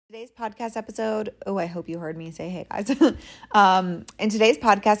Today's podcast episode, I hope you heard me say, hey guys. In today's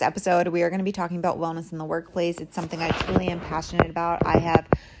podcast episode, we are going to be talking about wellness in the workplace. It's something I truly am passionate about. I have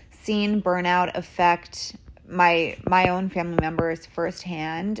seen burnout affect my own family members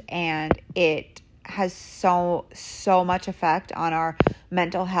firsthand, and it has so much effect on our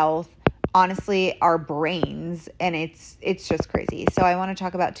mental health, honestly, our brains, and it's just crazy. So I want to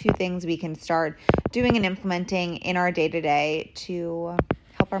talk about two things we can start doing and implementing in our day-to-day to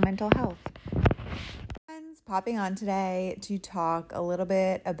help our mental health. Friends, popping on today to talk a little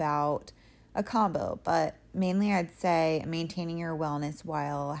bit about a combo, but mainly I'd say maintaining your wellness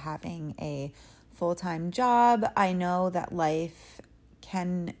while having a full-time job. I know that life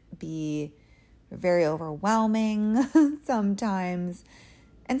can be very overwhelming sometimes,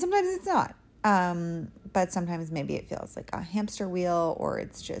 and sometimes it's not. But sometimes maybe it feels like a hamster wheel, or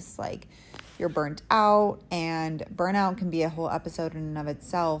it's just like you're burnt out, and burnout can be a whole episode in and of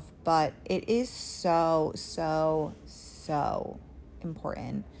itself, but it is so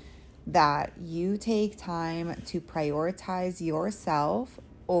important that you take time to prioritize yourself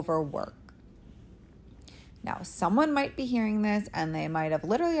over work. Now, someone might be hearing this and they might have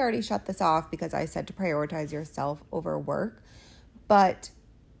literally already shut this off because I said to prioritize yourself over work, but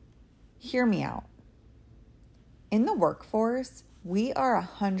hear me out. In the workforce, we are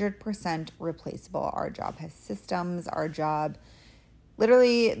 100% replaceable. Our job has systems. Our job,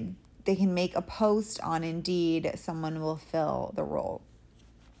 literally, they can make a post on Indeed. Someone will fill the role.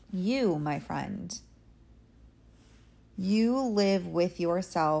 You, my friend, you live with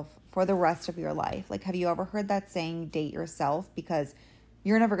yourself for the rest of your life. Like, have you ever heard that saying, date yourself? Because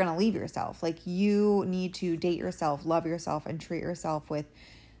you're never going to leave yourself. Like, you need to date yourself, love yourself, and treat yourself with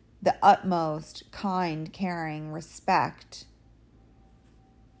the utmost kind, caring, respect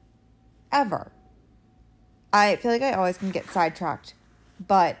ever. I feel like I always can get sidetracked,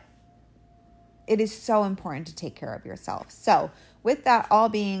 but it is so important to take care of yourself. So with that all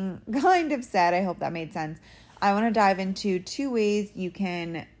being kind of said, I hope that made sense. I want to dive into two ways you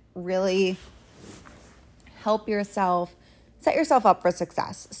can really help yourself, set yourself up for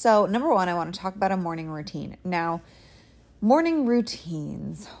success. So number one, I want to talk about a morning routine. Now, morning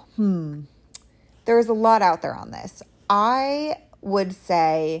routines. There's a lot out there on this. I would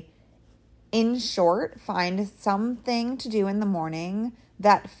say, in short, find something to do in the morning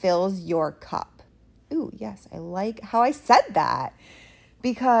that fills your cup. Ooh, yes, I like how I said that,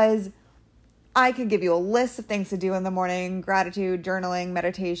 because I could give you a list of things to do in the morning: gratitude, journaling,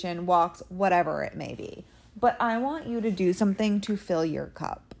 meditation, walks, whatever it may be. But I want you to do something to fill your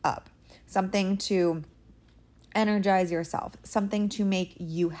cup up, something to energize yourself, something to make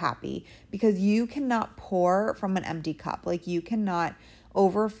you happy, because you cannot pour from an empty cup. Like, you cannot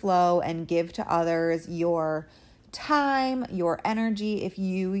overflow and give to others your time, your energy, if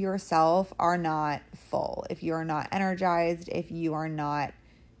you yourself are not full, if you are not energized, if you are not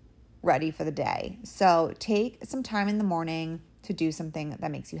ready for the day. So take some time in the morning to do something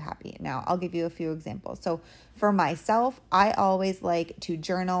that makes you happy. Now, I'll give you a few examples. So for myself, I always like to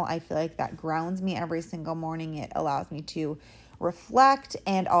journal. I feel like that grounds me every single morning. It allows me to reflect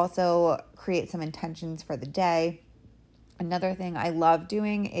and also create some intentions for the day. Another thing I love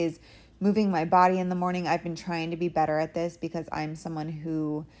doing is moving my body in the morning. I've been trying to be better at this because I'm someone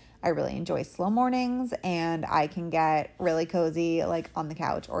who I really enjoy slow mornings, and I can get really cozy like on the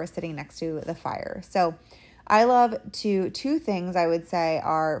couch or sitting next to the fire. So I love two things I would say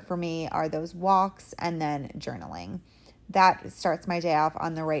are those walks and then journaling. That starts my day off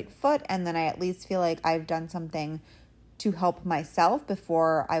on the right foot, and then I at least feel like I've done something to help myself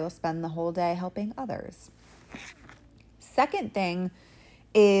before I will spend the whole day helping others. Second thing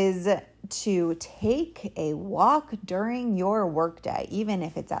is to take a walk during your workday, even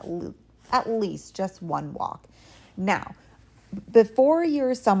if it's at least just one walk. Now, before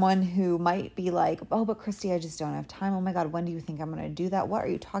you're someone who might be like, oh, but Christy, I just don't have time. Oh my God, when do you think I'm going to do that? What are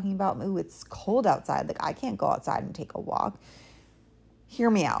you talking about? Ooh, it's cold outside. Like, I can't go outside and take a walk. Hear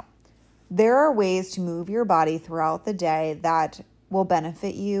me out. There are ways to move your body throughout the day that will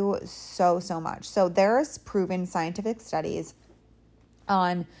benefit you so much. So there's proven scientific studies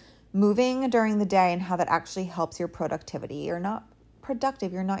on moving during the day and how that actually helps your productivity. You're not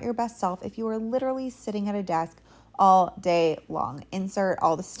productive. You're not your best self if you are literally sitting at a desk all day long. Insert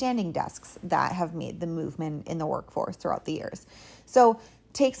all the standing desks that have made the movement in the workforce throughout the years. So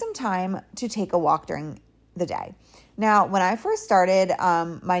take some time to take a walk during the day. Now, when I first started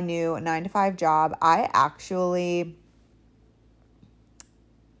my new 9-to-5 job, I actually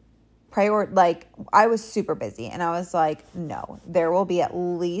I was super busy and I was like, no, there will be at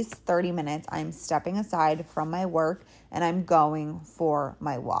least 30 minutes. I'm stepping aside from my work and I'm going for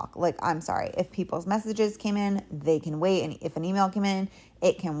my walk. Like, I'm sorry. If people's messages came in, they can wait. And if an email came in,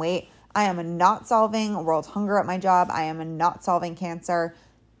 it can wait. I am not solving world hunger at my job. I am not solving cancer.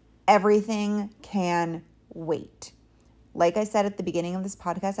 Everything can wait. Like I said at the beginning of this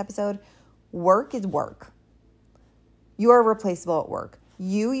podcast episode, work is work. You are replaceable at work.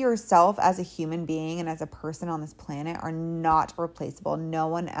 You yourself as a human being and as a person on this planet are not replaceable. No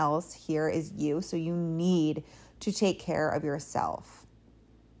one else here is you. So you need to take care of yourself.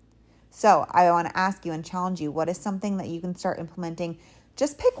 So I want to ask you and challenge you, what is something that you can start implementing?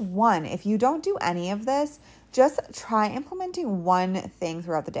 Just pick one. If you don't do any of this, just try implementing one thing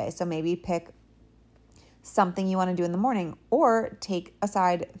throughout the day. So maybe pick something you want to do in the morning or take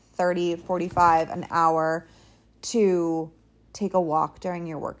aside 30, 45, an hour to take a walk during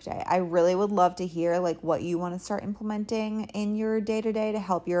your workday. I really would love to hear like what you want to start implementing in your day-to-day to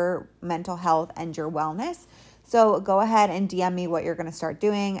help your mental health and your wellness. So go ahead and DM me what you're going to start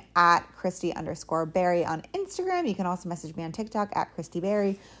doing at Christy_Berry on Instagram. You can also message me on TikTok at Christy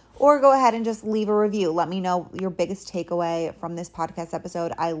Berry, or go ahead and just leave a review. Let me know your biggest takeaway from this podcast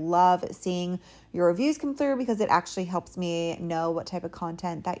episode. I love seeing your reviews come through because it actually helps me know what type of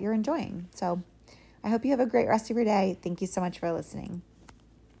content that you're enjoying. So I hope you have a great rest of your day. Thank you so much for listening.